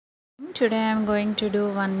Today I am going to do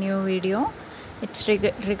one new video. It's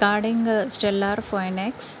regarding Stellar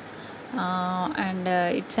Phoenix and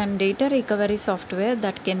it's a data recovery software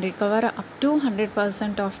that can recover up to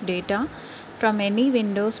 100% of data from any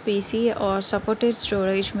Windows PC or supported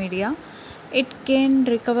storage media. It can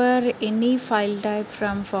recover any file type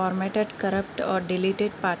from formatted, corrupt or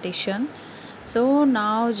deleted partition. So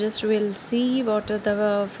now just we'll see what are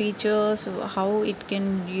the features, how it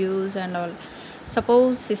can use and all.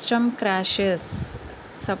 Suppose system crashes,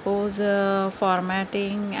 suppose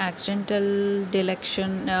formatting, accidental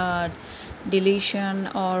deletion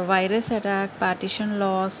or virus attack, partition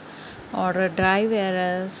loss or drive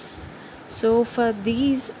errors. So for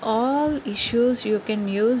these all issues you can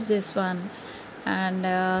use this one.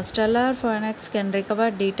 And Stellar Phoenix can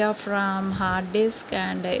recover data from hard disk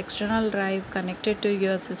and external drive connected to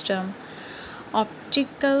your system,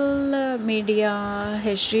 optical media,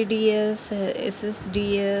 HDDs,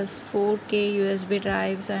 SSDs, 4K USB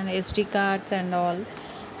drives and SD cards and all.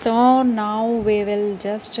 So now we will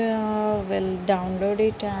just will download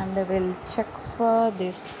it and we'll check for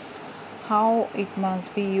this how it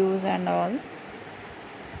must be used and all.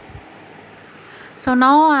 So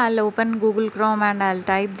now I'll open Google Chrome and I'll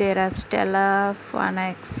type there as Stellar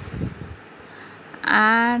Phoenix.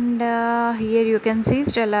 And here you can see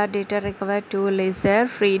Stellar Data Recovery tool is there,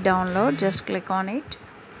 free download. Just click on it.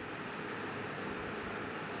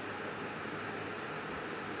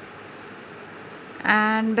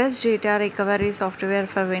 And best data recovery software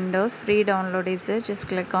for Windows, free download is there. Just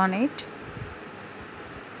click on it.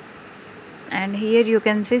 And here you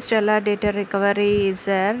can see Stellar Data Recovery is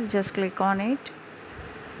there. Just click on it.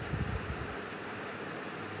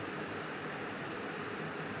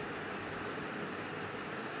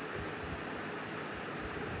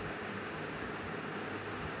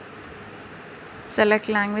 Select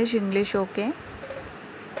language English, OK.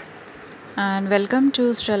 And welcome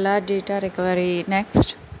to Stellar Data Recovery.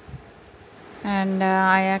 Next. And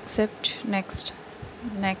I accept. Next.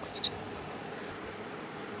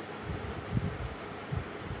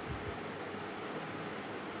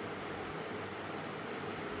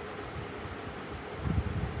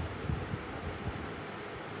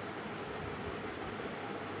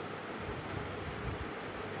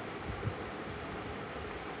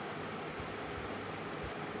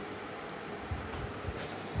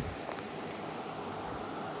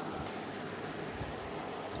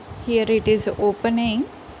 Here it is opening.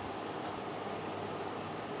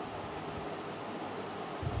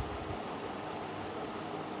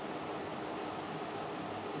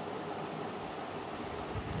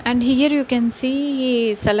 And here you can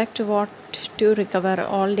see select what to recover,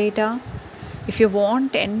 all data. If you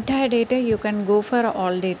want entire data, you can go for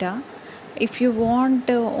all data. If you want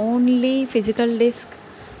only physical disk,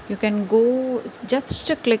 you can go just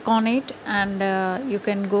click on it and you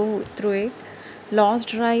can go through it. Lost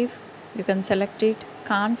drive, you can select it.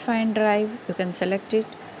 Can't find drive, you can select it.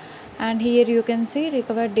 And here you can see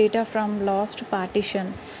recover data from lost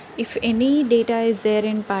partition. If any data is there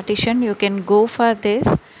in partition, you can go for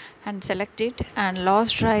this and select it. And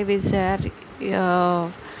lost drive is there.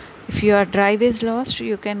 If your drive is lost,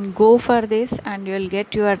 you can go for this and you will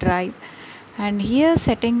get your drive. And here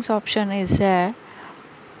settings option is there.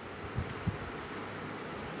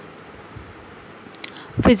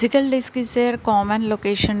 Physical disk is there, common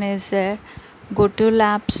location is there, go to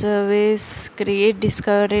lab service, create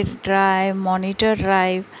discovery drive, monitor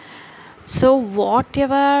drive. So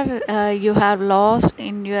whatever you have lost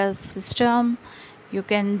in your system, you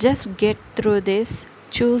can just get through this.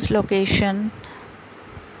 Choose location,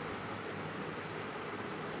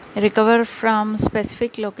 recover from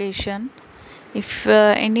specific location. If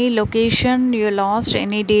any location you lost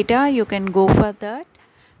any data, you can go for that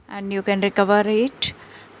and you can recover it.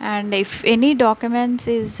 And if any documents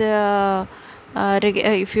is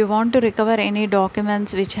if you want to recover any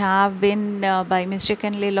documents which have been by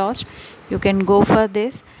mistakenly lost, you can go for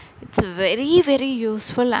this. It's very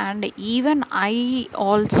useful, and even I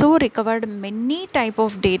also recovered many type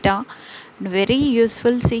of data. Very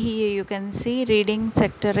useful. See here you can see reading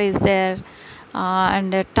sector is there,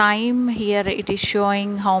 and time here it is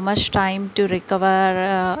showing how much time to recover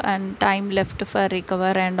and time left for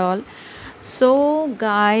recover and all. So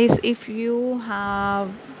guys, if you have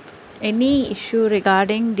any issue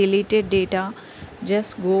regarding deleted data,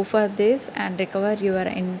 just go for this and recover your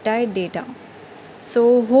entire data.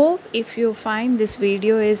 So hope if you find this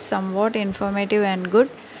video is somewhat informative and good,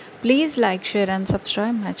 please like, share and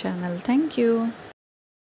subscribe my channel. Thank you.